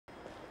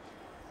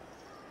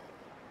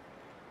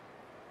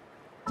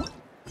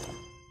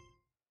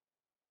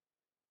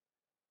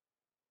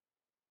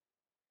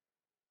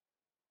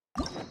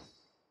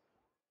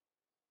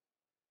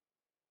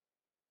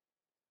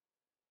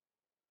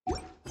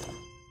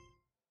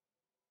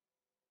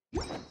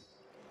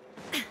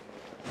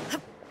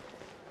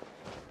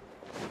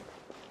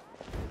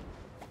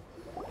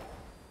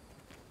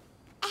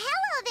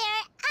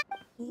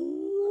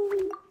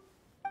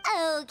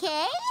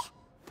okay?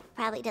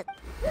 Probably does.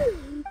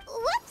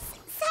 Whoops,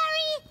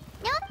 sorry.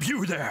 Nope.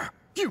 You there!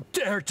 You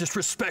dare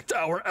disrespect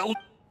our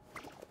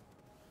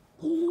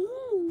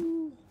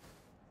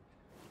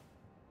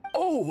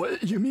Oh,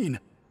 you mean...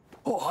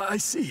 Oh, I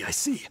see.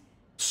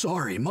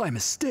 Sorry, my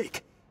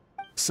mistake.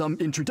 Some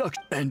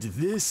introduction. And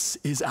this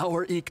is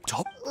our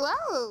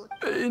Whoa.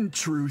 In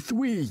truth,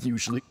 we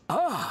usually...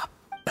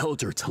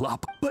 Elder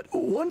Talap. But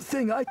one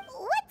thing What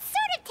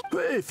sort of...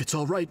 If it's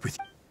all right with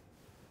you.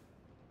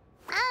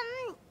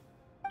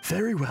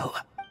 Very well.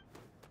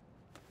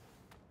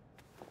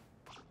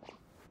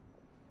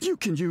 You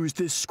can use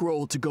this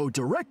scroll to go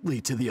directly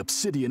to the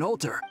obsidian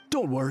altar.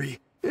 Don't worry,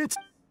 it's...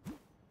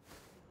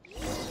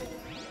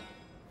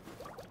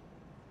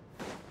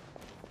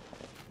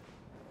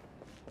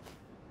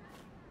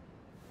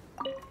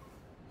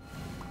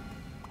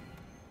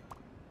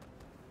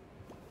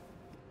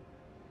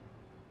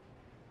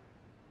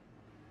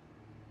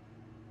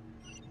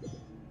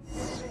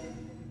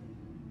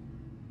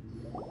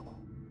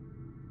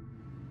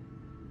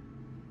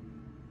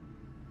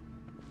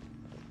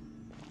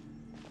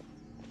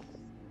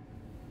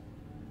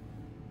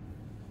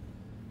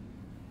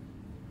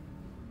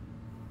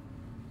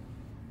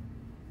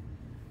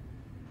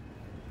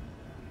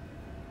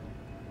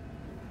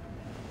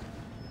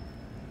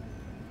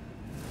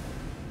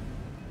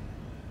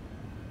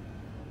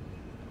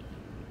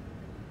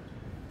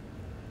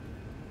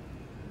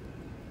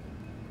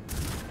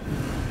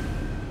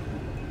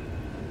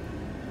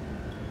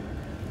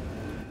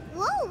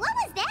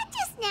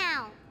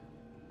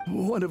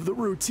 One of the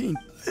routine...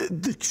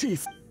 the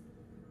chief...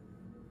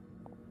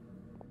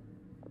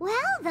 Well,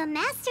 the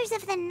Masters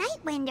of the Night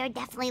Wind are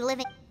definitely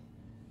living...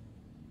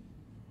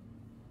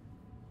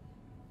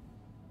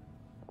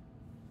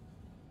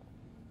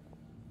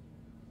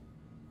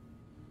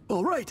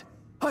 All right,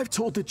 I've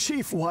told the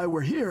chief why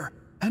we're here,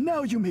 and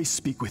now you may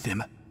speak with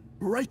him.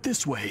 Right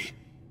this way.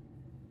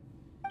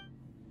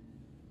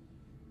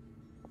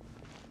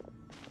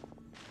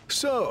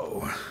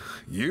 So,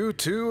 you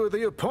two are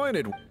the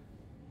appointed...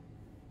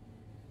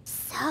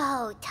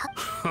 So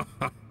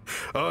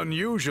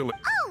Unusually.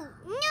 Oh,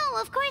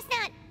 no, of course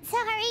not.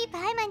 Sorry,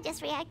 Paimon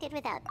just reacted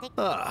without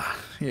thinking.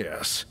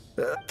 Yes.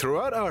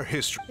 Throughout our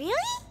history... Really?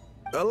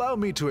 Allow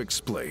me to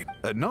explain.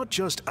 Not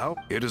just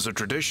it is a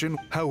tradition,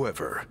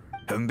 however,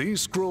 and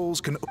these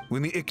scrolls can...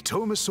 When the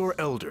Ictomasaur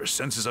Elder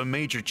senses a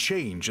major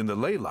change in the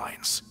ley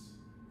lines,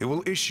 it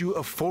will issue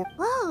a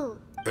Whoa.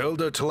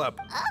 Elder Telep.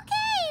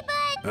 Okay,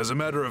 but... As a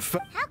matter of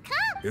fact... How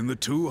come? In the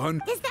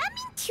 200... Does that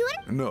mean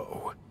 200?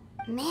 No.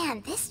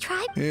 Man, this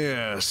tribe...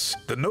 Yes,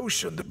 the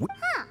notion that...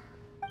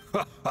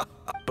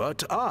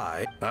 But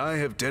I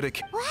have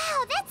dedicated...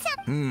 Wow, that's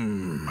a...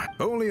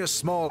 Only a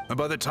small...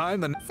 By the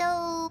time the...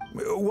 So...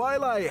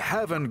 While I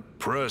haven't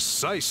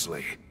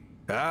precisely...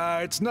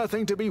 it's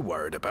nothing to be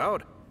worried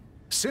about.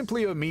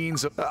 Simply a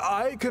means of...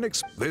 I can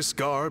This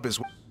garb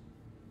is...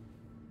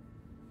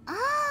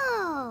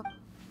 Oh...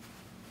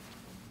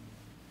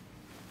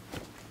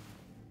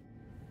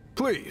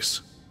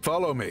 Please,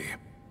 follow me.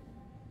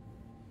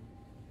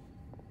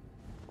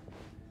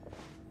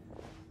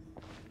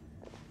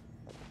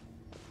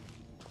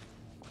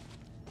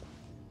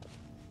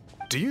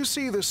 Do you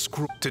see the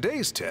scroll?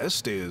 Today's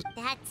test is...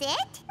 That's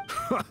it?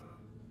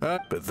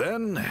 But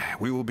then,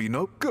 we will be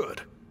no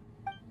good.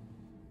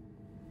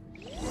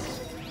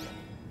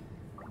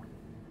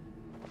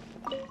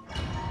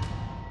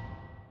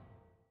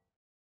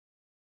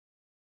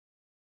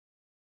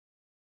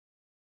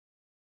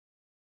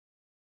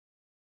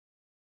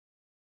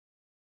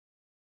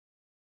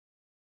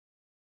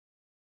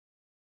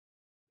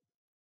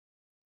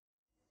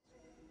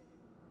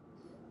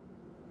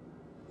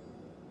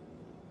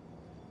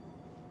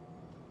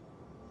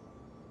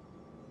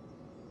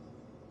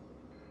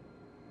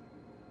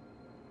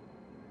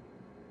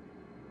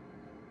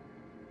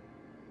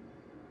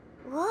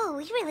 Whoa,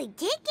 we really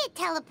did get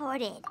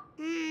teleported.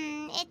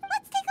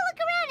 Let's take a look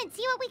around and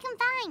see what we can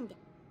find.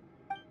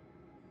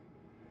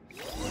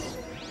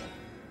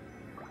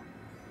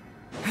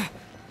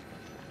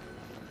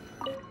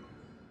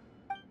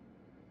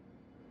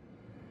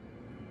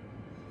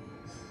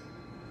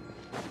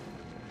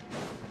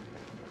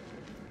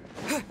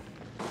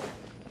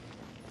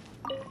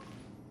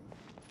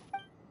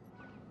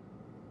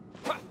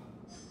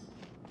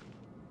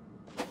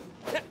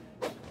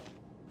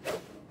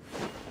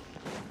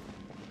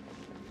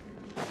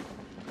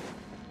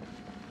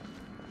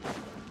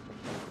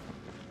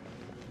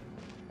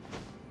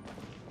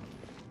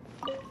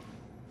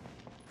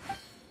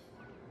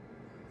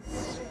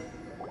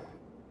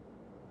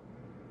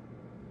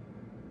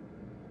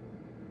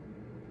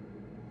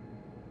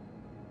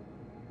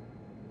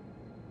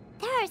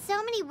 There are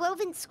so many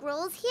woven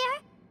scrolls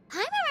here.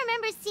 I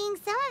remember seeing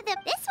some of them.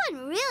 This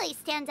one really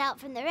stands out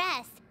from the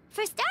rest.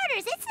 For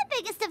starters, it's the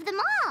biggest of them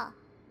all.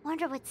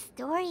 Wonder what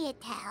story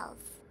it tells.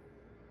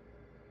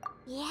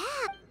 Yeah.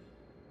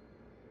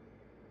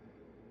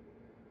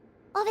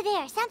 Over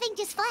there, something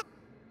just flat.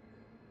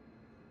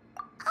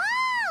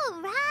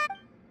 Oh, right.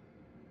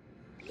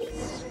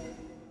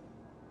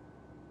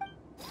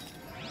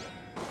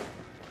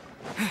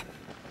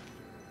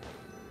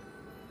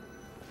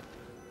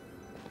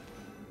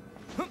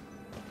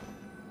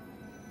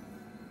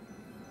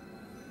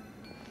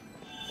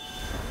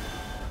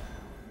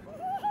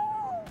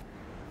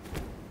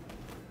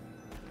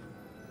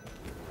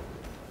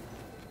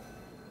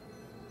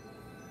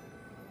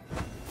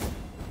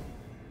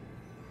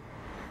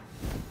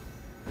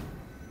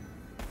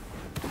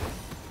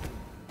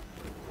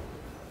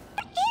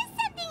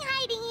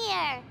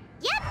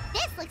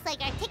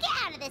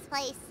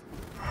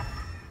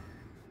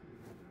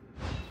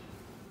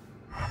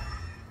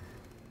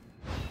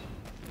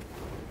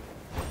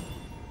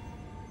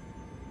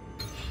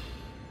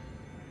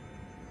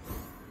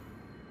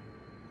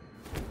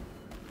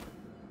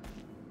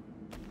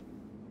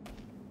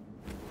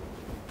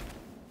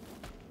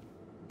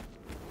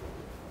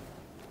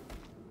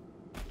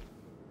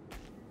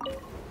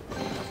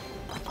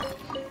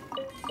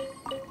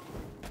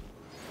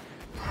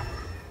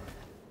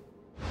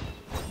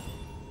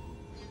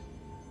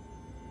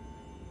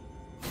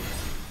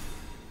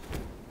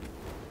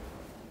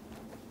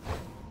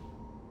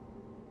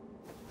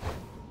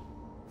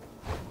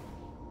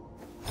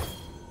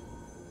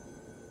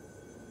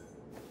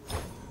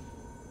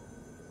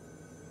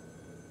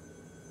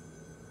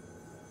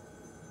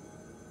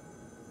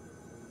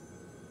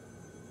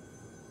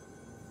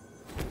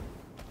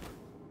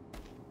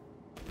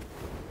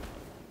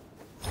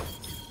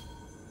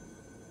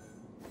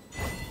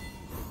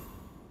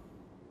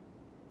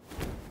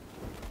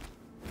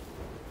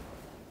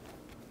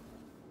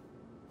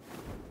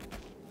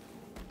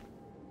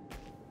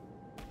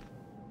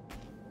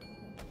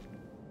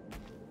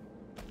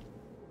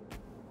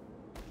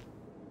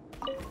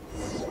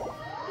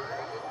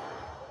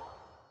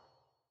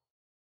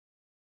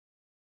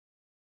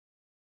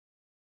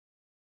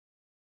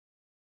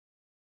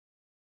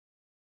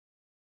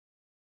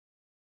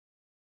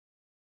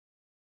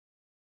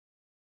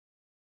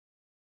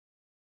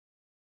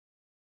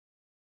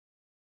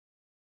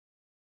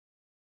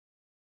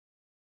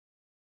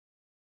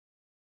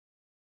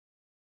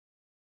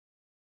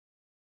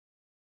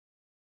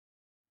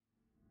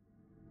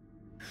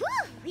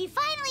 We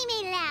finally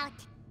made it out.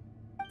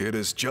 It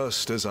is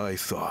just as I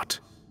thought.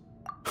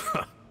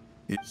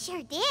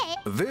 Sure did.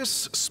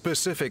 This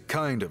specific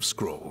kind of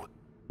scroll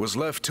was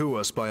left to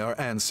us by our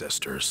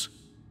ancestors.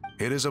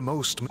 It is a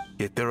most...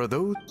 Yet there are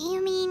those...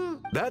 You mean...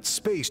 That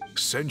space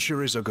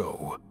centuries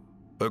ago.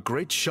 A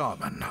great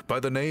shaman by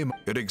the name...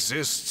 It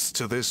exists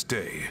to this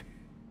day.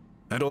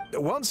 And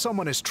once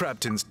someone is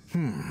trapped in...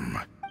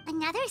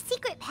 Another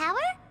secret power?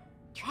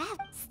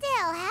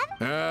 Still,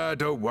 haven't...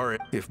 Don't worry.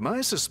 If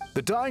my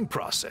the dying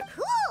process...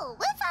 Cool,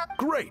 what's up?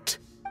 Great.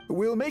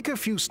 We'll make a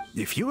few...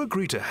 If you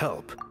agree to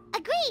help...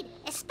 Agreed,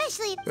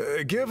 especially...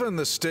 given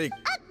the stake...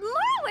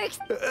 more works...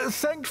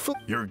 thankful...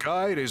 Your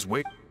guide is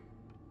wait...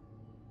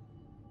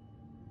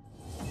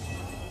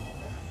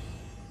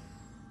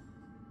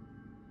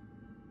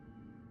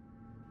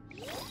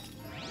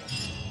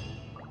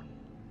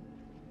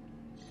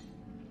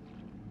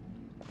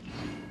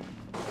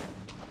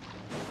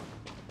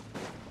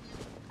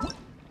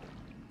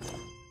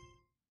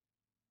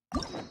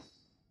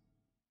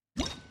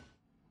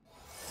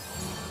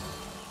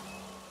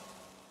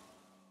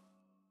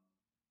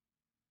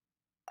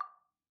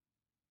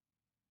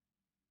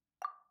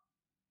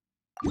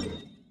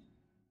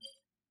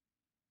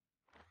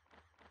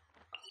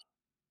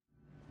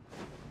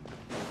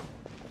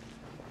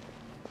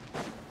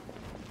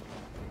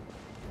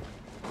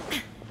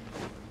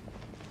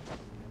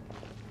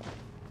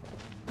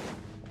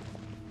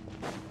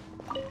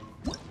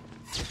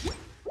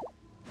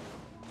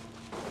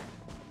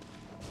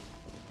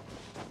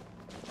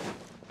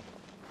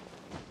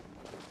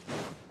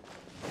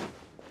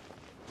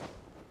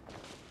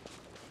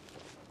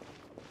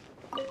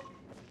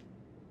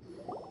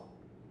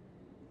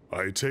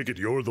 I take it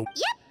you're the...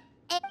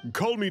 Yep!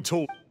 Call me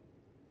Toll.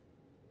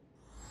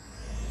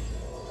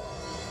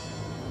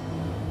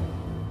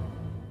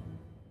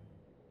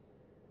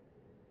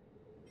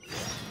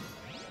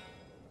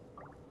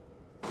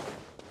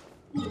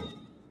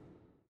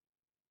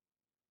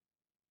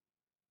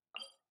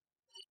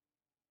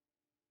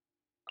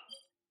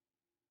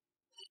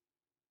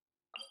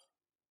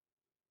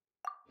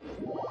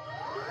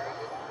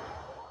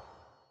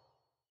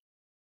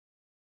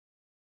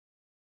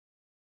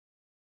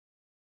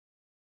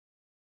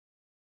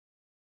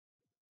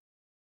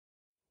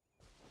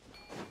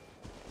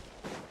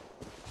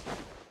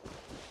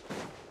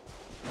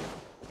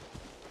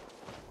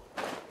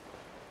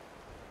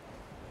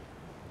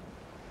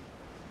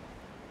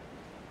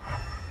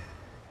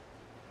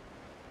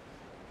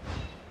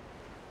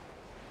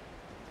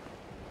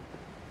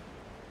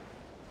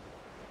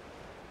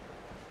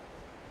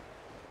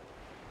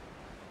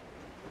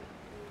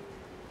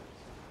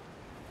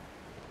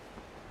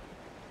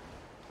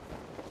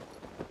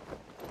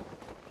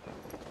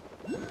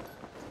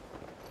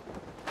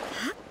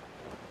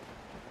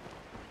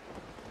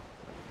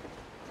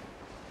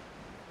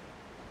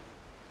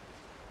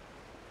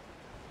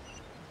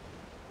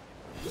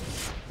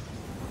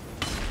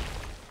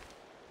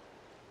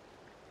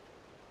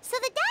 So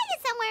the dye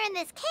is somewhere in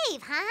this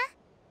cave, huh?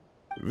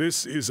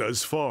 This is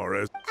as far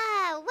as...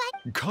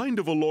 What? Kind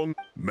of along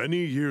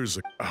many years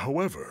ago.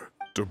 However,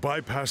 to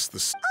bypass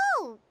the...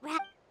 Oh,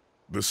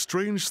 The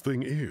strange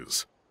thing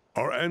is,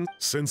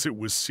 since it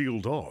was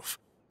sealed off,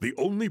 the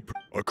only...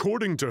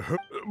 According to her...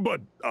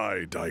 But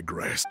I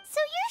digress. So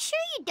you're sure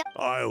you don't...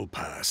 I'll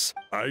pass.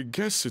 I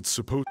guess it's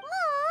supposed...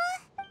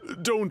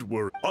 Aww. Don't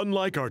worry.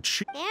 Unlike our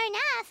Fair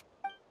enough.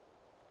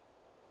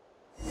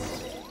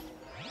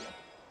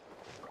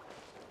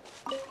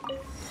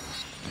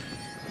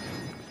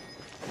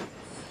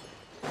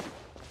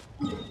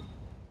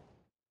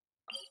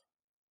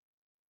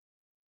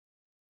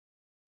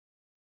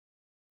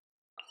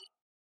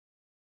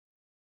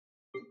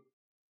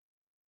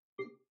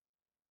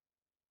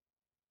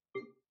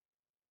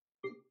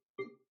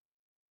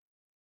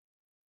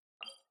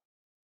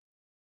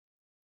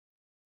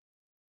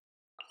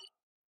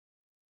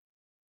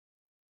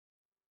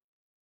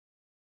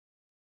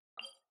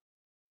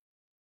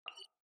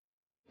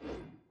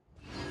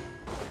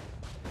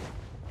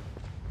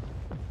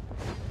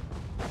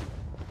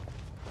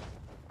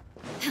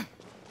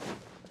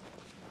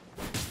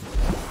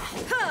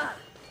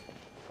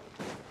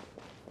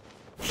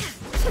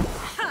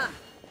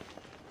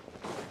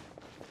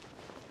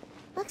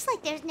 Looks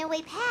like there's no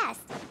way past.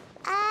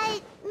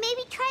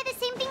 Maybe try the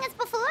same thing as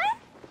before?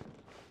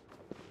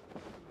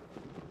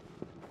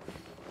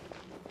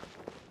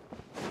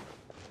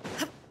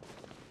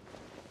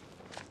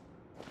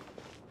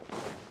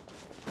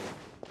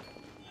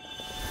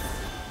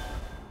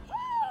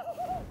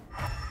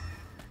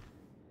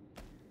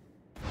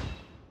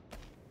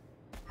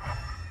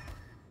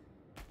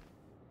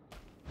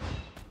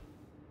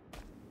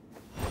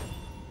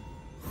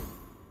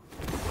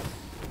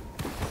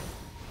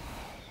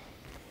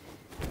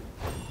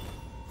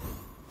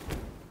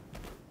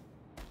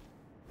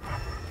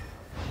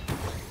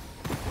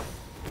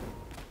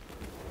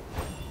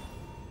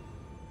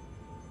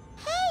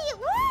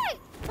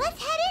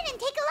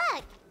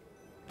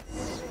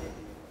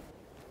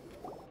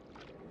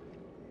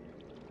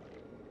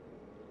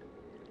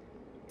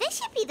 This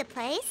should be the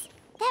place.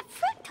 That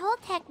fruit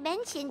Toltec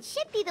mentioned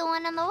should be the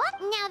one on the wall.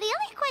 Now, the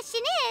only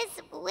question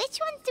is, which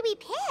ones do we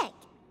pick?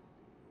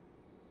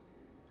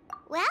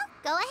 Well,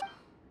 go ahead.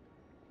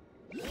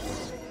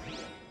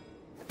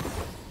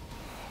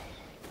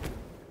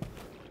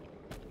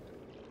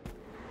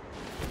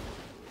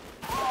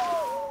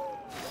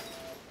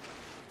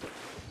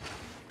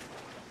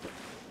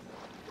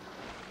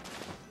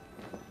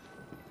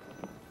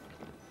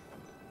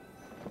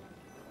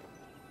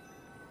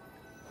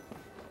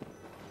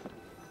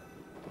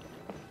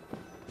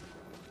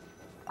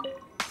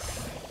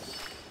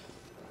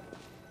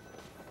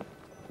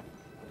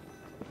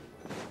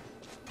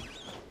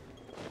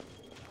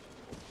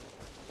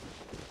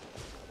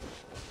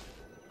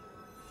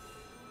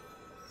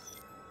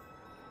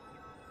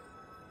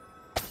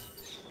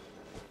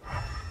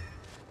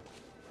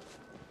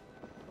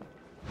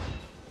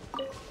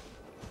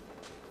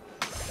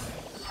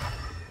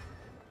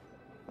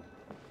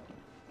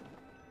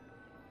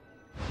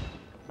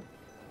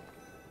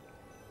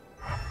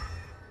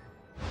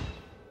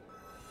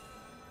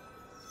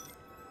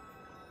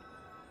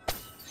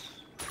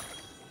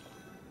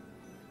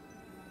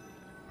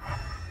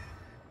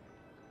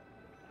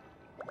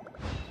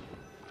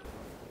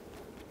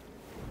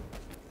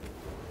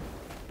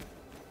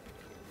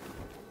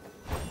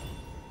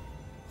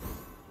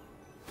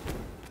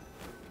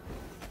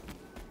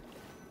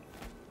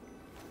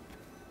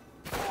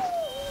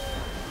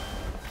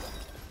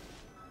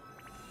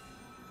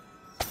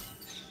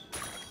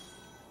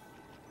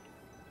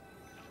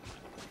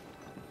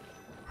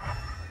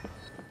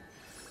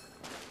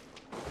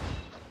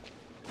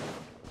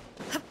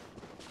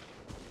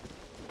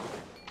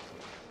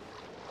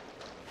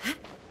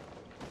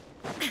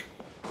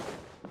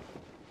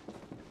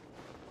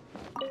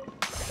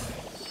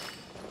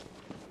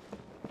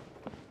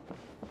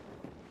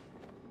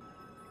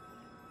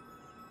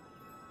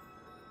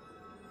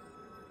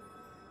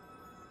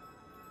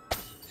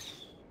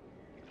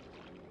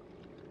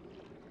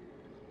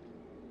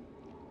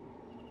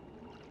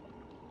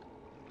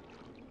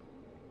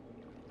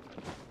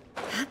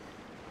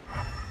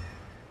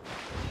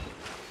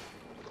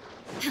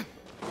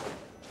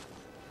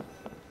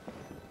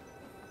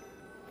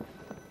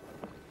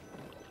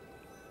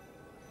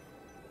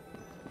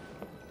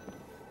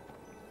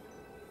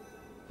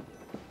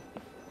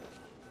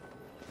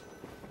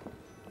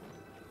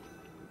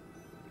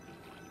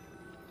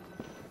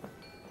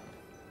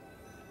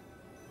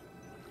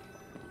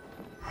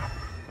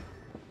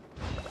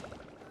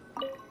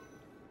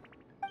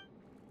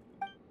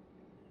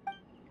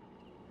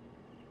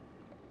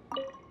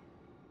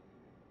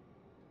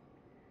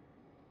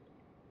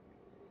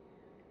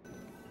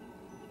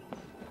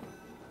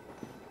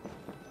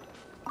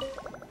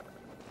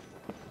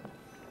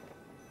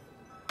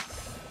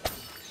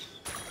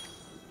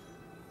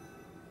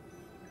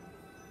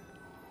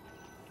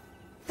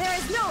 There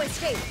is no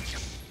escape!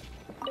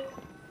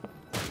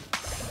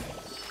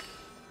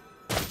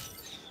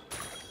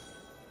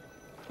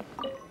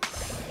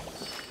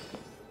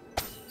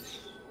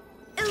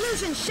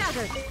 Illusion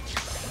shattered!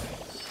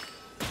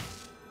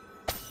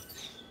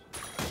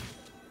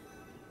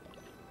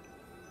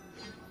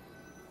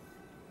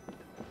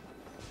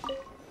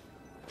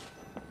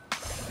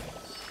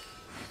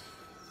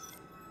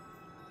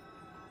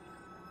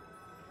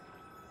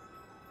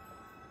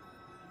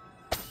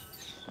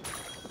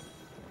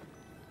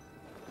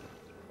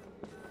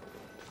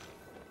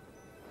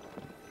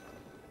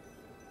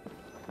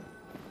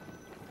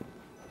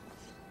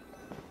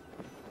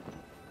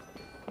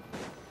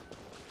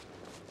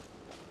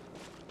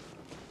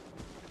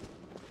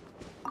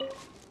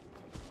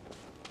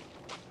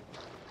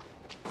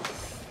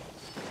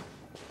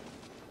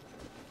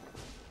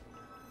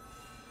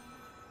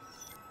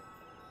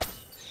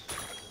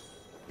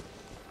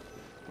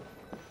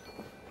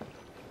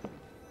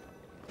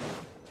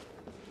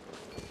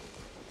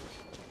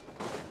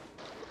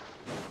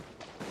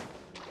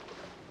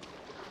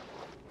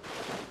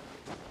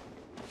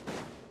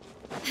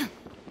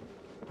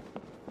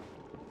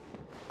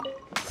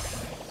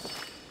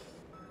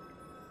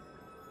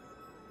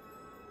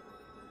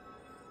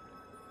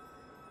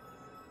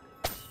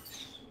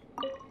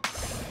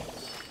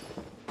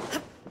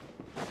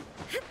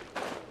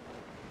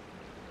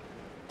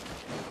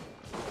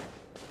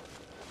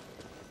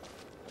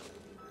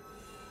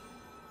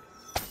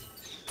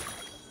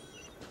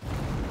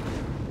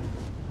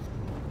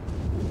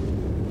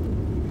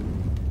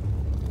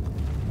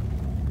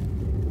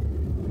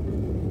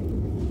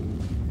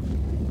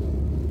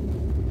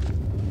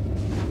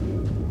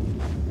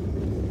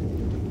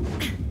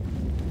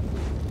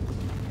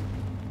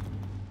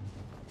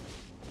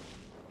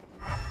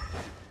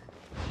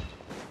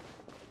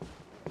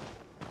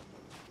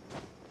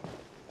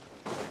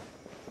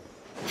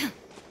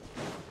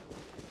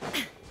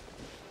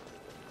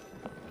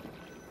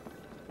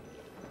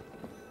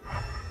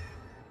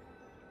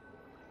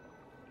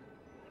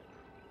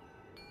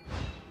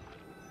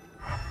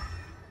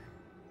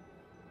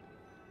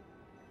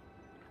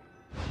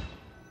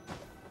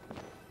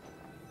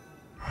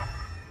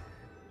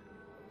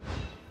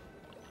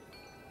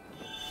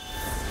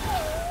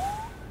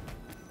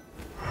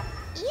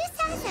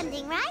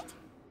 something, right?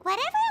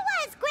 Whatever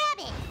it was, grab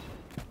it.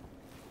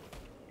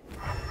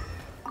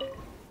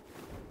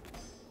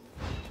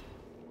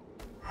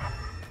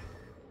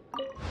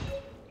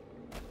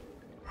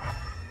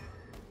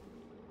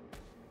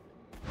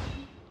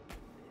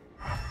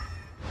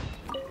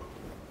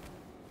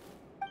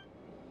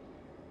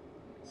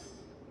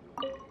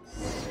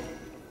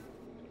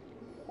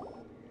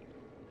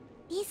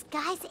 These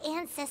guys'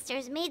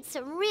 ancestors made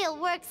some real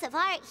works of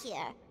art here.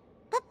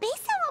 But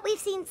based on what we've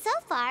seen so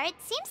far, it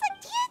seems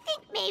like... Do you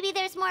think maybe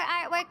there's more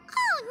artwork?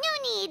 Oh,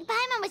 no need.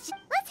 Paimon was just...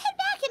 Let's head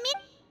back and meet...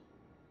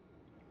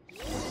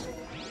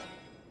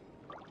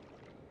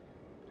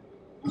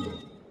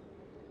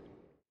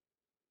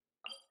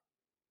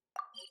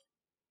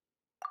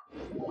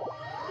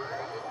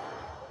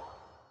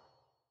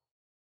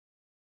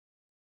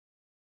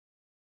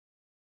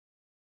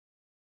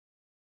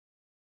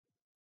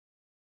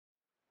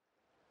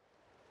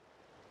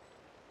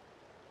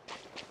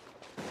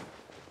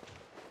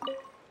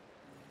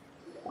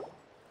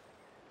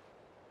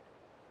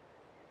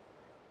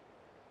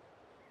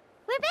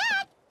 We're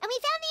back! And we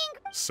found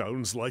the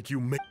Sounds like you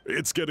may.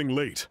 It's getting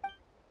late.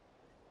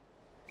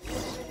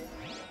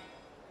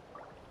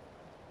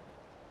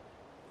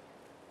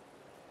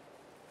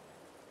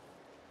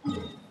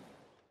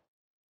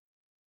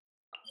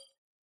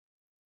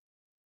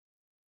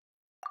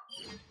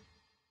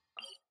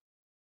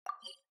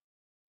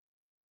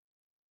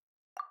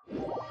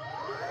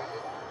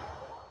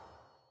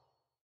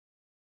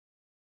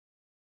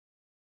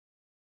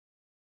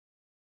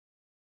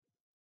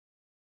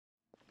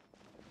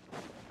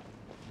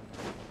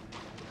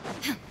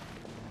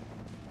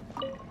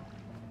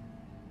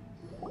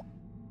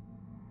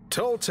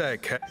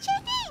 Toltec. Sure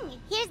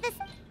thing! Here's the...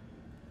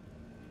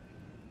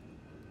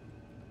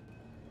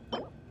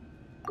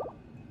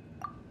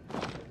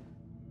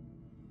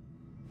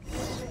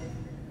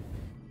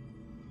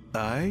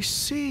 I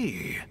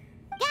see.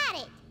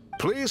 Got it!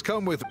 Please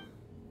come with.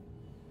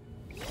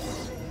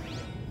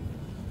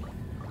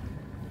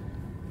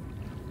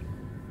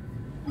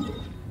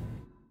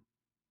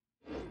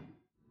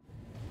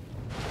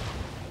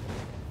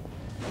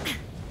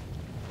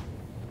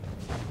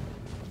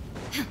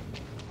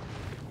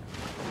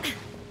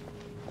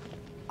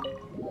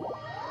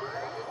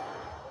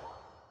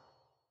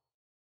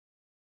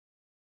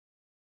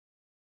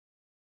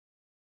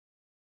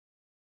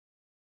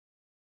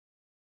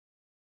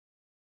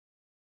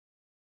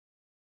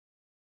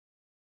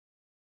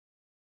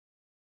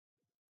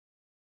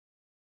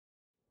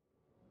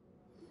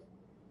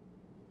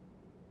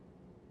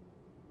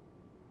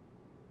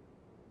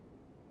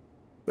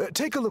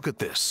 Take a look at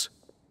this.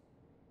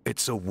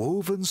 It's a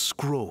woven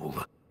scroll.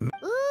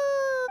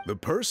 Ooh! The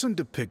person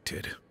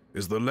depicted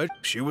is the legend.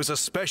 She was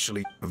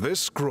especially...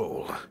 This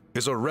scroll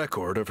is a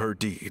record of her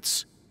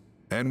deeds,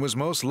 and was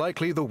most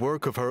likely the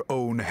work of her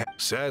own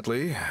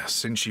Sadly,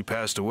 since she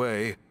passed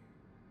away,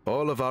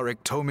 all of our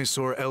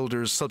Ictomisaur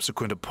Elders'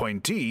 subsequent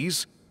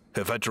appointees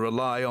have had to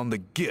rely on the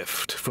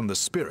gift from the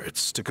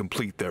spirits to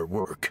complete their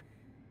work.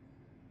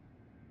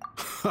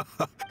 No!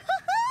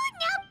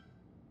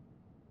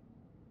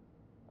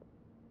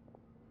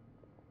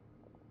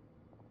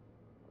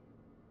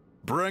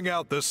 Bring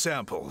out the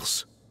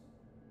samples.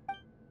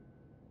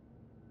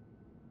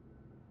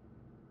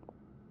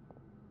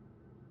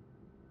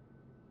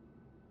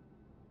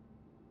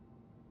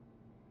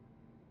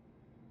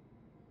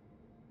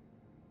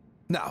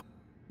 Now,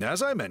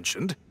 as I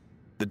mentioned,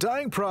 the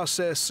dyeing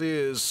process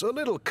is a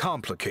little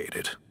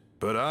complicated,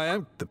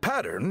 but the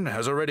pattern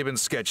has already been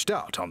sketched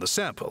out on the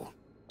sample.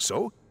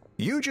 So,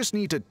 you just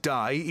need to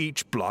dye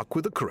each block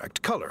with the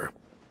correct color.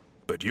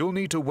 But you'll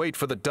need to wait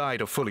for the dye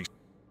to fully...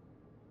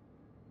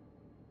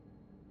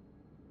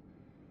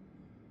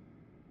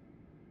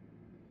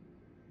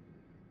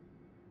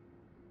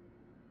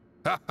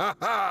 Ha ha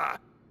ha!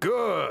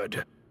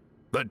 Good!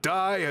 The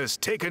dye has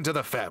taken to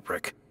the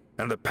fabric,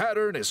 and the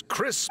pattern is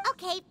crisp.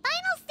 Okay,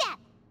 final step!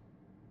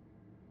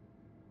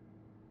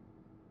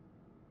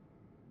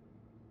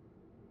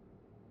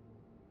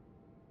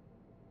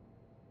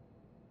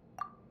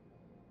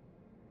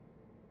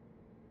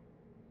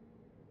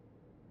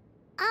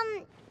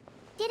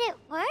 Did it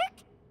work?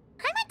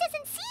 Paimon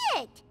doesn't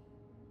see it!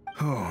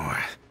 Oh,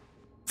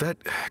 that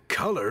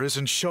color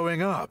isn't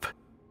showing up.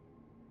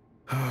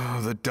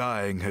 Oh, the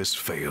dyeing has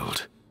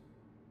failed.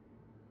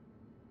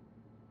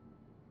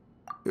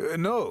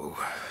 No,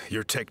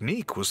 your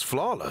technique was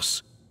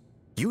flawless.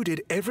 You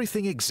did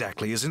everything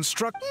exactly as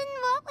instructed. Then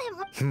what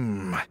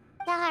went...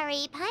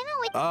 Sorry,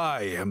 Paimon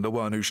I am the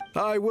one who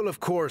I will, of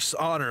course,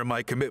 honor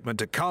my commitment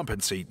to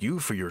compensate you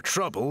for your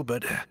trouble,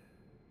 but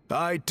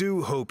I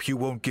do hope you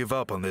won't give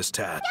up on this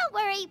task. Don't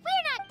worry,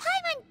 we're not...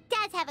 Paimon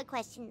does have a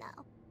question,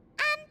 though.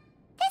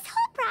 This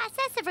whole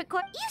process of you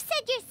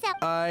said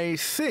yourself... I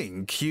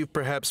think you've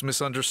perhaps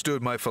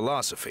misunderstood my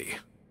philosophy,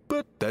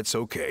 but that's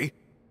okay.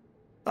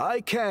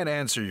 I can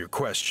answer your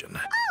question.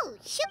 Oh,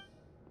 shoot!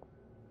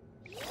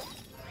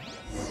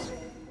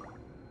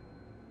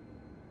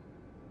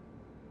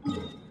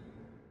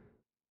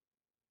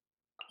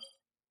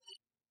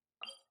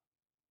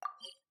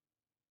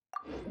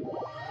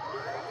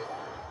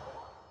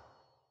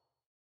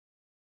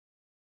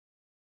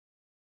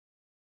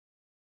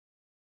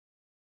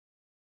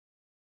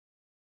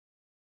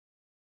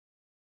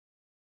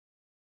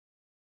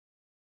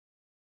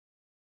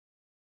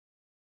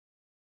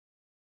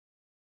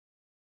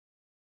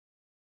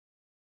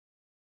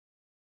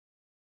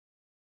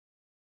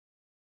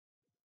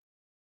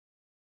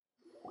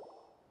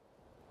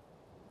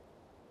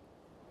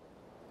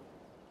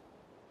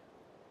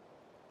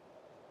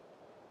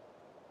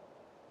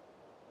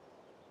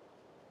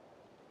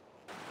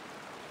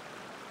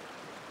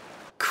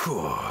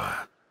 Phew.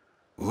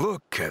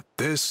 Look at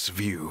this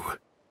view.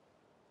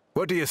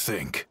 What do you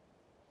think?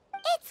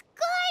 It's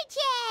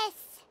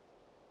gorgeous!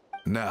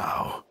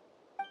 Now,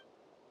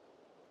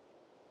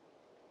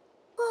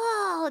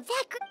 Whoa,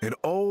 that in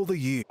all the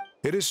years,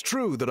 it is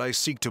true that I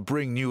seek to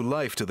bring new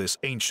life to this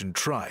ancient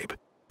tribe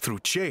through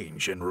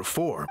change and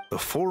reform, the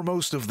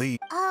foremost of the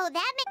Oh,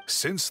 that makes...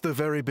 since the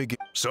very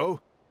beginning. So,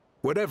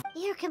 whatever.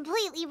 You're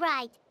completely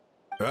right.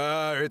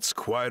 It's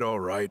quite all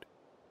right.